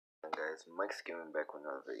guys, Mike's Gaming back with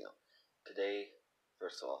another video. Today,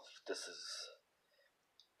 first off, this is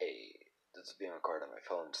being recorded on my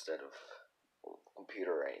phone instead of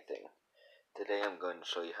computer or anything. Today I'm going to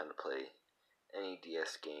show you how to play any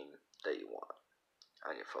DS game that you want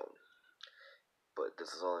on your phone. But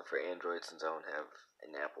this is only for Android since I don't have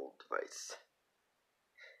an Apple device.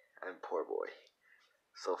 I'm a poor boy.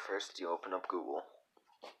 So first you open up Google,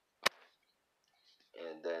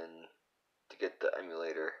 and then to get the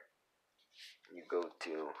emulator, you go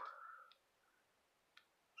to,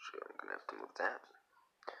 I'm gonna have to move that.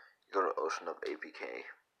 You go to Ocean of APK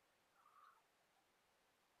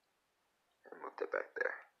and move that back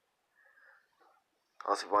there.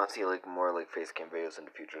 Also, if you want to see more facecam videos in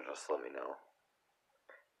the future, just let me know.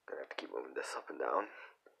 I'm gonna have to keep moving this up and down.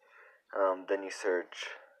 Then you search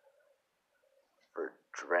for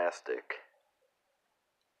Drastic,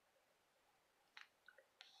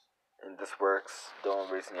 and this works. The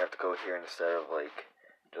only reason you have to go here instead of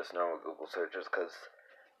just normal Google searches, because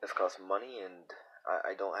this costs money and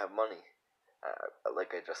I don't have money.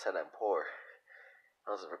 Like I just said, I'm poor.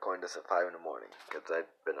 I was recording this at 5 in the morning because I've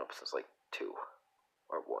been up since 2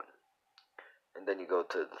 or 1. And then you go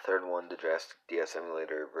to the third one, the Drastic DS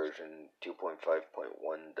Emulator version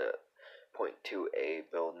 2.5.1.2a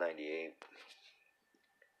build 98.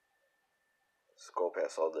 Scroll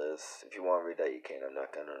past all this. If you want to read that, you can. I'm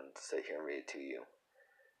not going to sit here and read it to you.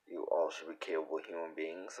 You all should be capable human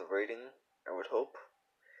beings of reading, I would hope.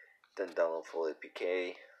 Then download full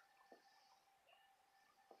APK.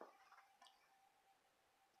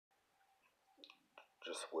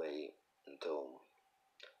 Just wait until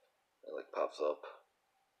it pops up.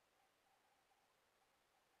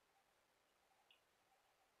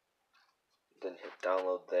 Then hit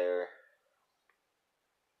download there.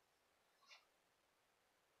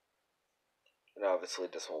 And obviously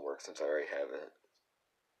this won't work since I already have it.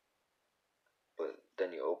 But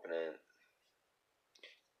then you open it,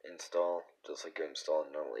 install, just like you're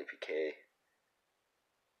installing normal APK.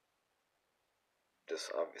 This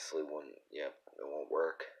obviously won't, it won't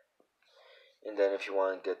work. And then if you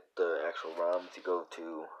want to get the actual ROMs, you go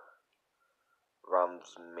to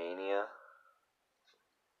ROMs Mania.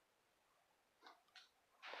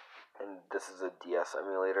 And this is a DS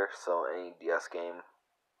emulator, so any DS game,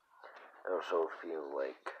 it'll show a few,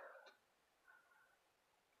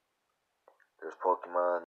 there's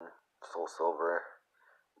Pokemon, Soul Silver,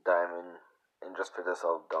 Diamond, and just for this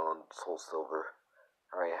I'll download Soul Silver.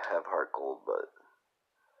 I already have Heart Gold, but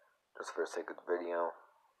just for the sake of the video.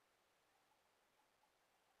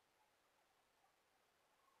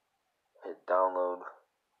 Hit download,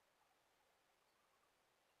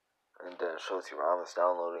 and then it shows your ROM is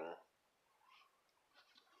downloading.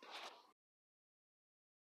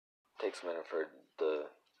 Takes a minute for the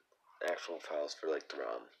actual files for the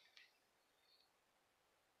ROM.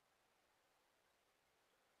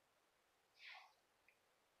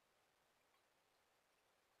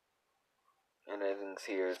 And I can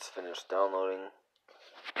see here it's finished downloading.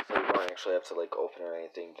 So you don't actually have to open or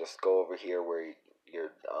anything. Just go over here where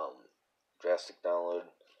your Drastic download,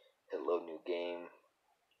 hit load new game,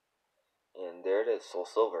 and there it is, Soul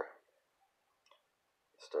Silver.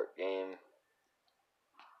 Start game.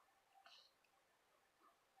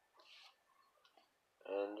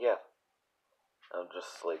 And yeah, I'll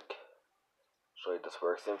just show you this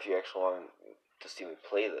works. And if you actually want to see me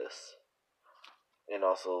play this, and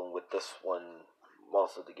also with this one,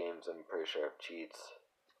 most of the games I'm pretty sure have cheats.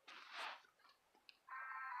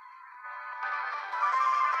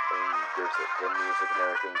 And there's the music and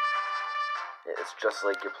everything. It's just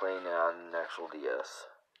like you're playing it on an actual DS.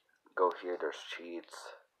 Go here, there's cheats.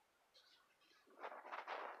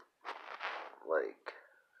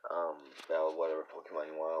 Battle whatever Pokemon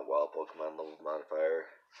you want, wild Pokemon, level modifier.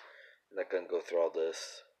 I'm not gonna go through all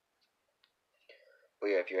this.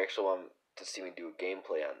 But yeah, if you actually want to see me do a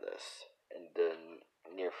gameplay on this, in the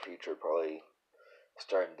near future, probably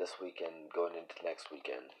starting this weekend, going into next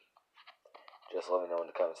weekend, just let me know in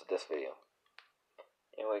the comments of this video.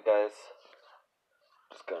 Anyway guys,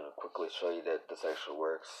 just gonna quickly show you that this actually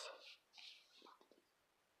works.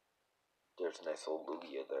 There's a nice old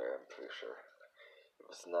Lugia there, I'm pretty sure. If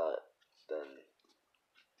it's not, then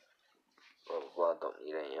blah blah blah, don't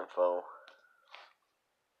need any info.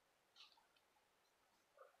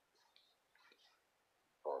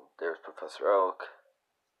 Well, there's Professor Oak.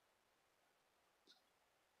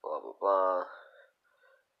 Blah blah blah.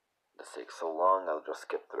 This takes so long, I'll just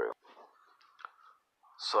skip through.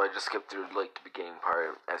 So I just skipped through the beginning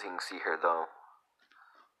part. As you can see here though,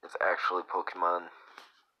 it's actually Pokemon.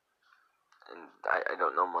 And I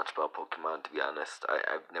don't know much about Pokemon, to be honest.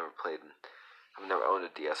 I've never played I've never owned a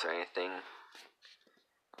DS or anything.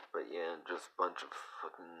 But yeah, just a bunch of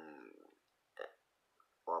fucking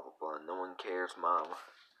blah blah blah. No one cares, Mom.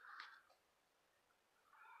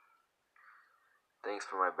 Thanks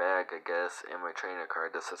for my bag, I guess, and my trainer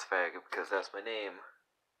card that says faggot because that's my name.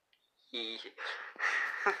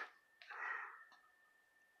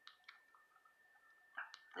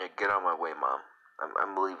 Yeah, get on my way, Mom.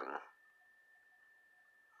 I'm leaving.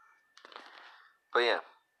 But yeah,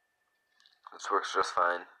 this works just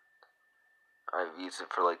fine. I've used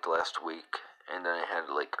it for like the last week, and then I had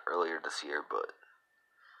it like earlier this year, but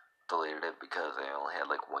deleted it because I only had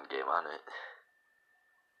like one game on it.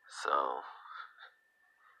 So,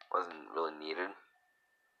 wasn't really needed.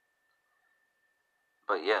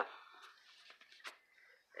 But yeah.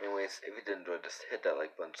 Anyways, if you did enjoy, just hit that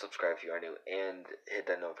like button, subscribe if you are new, and hit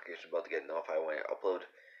that notification bell to get notified when I upload.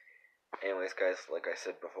 Anyways, guys, like I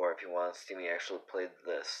said before, if you want to see me actually play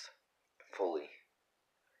this fully,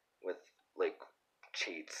 with like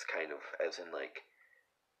cheats, kind of, as in like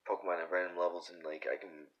Pokemon at random levels, and like I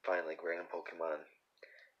can find like random Pokemon,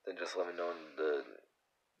 then just let me know in the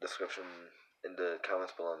description, in the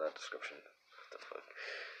comments below in that description. What the fuck?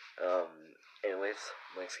 Anyways,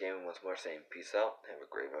 Link's Gaming once more saying peace out, have a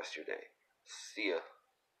great rest of your day. See ya.